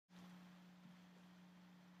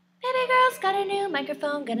girls got a new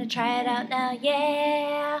microphone, gonna try it out now,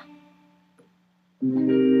 yeah.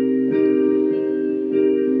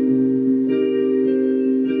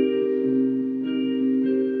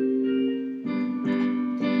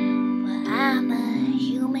 Well, I'm a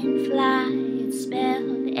human fly, it's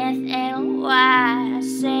spelled F-L-Y. I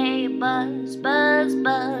say buzz, buzz,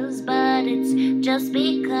 buzz, but it's just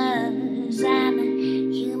because I'm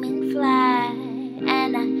a human fly.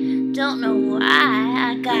 And I don't know why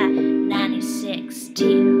I got 96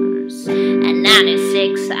 tears and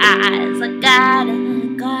 96 eyes. I got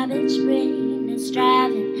a garbage brain that's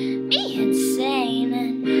driving me insane,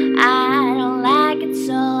 and I don't like it,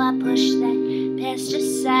 so I push that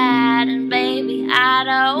pesticide. And baby, I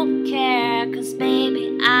don't care, 'cause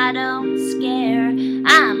baby, I don't scare.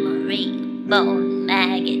 I'm a reborn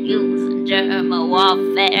maggot using germ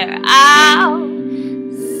warfare. Oh,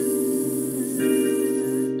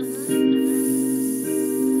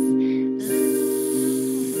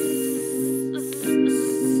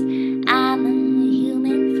 I'm a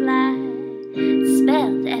human fly,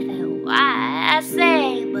 spelled F-L-Y. I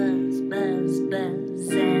say buzz, buzz, buzz,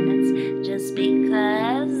 and it's just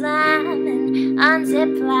because I'm an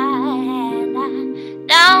unzipped fly.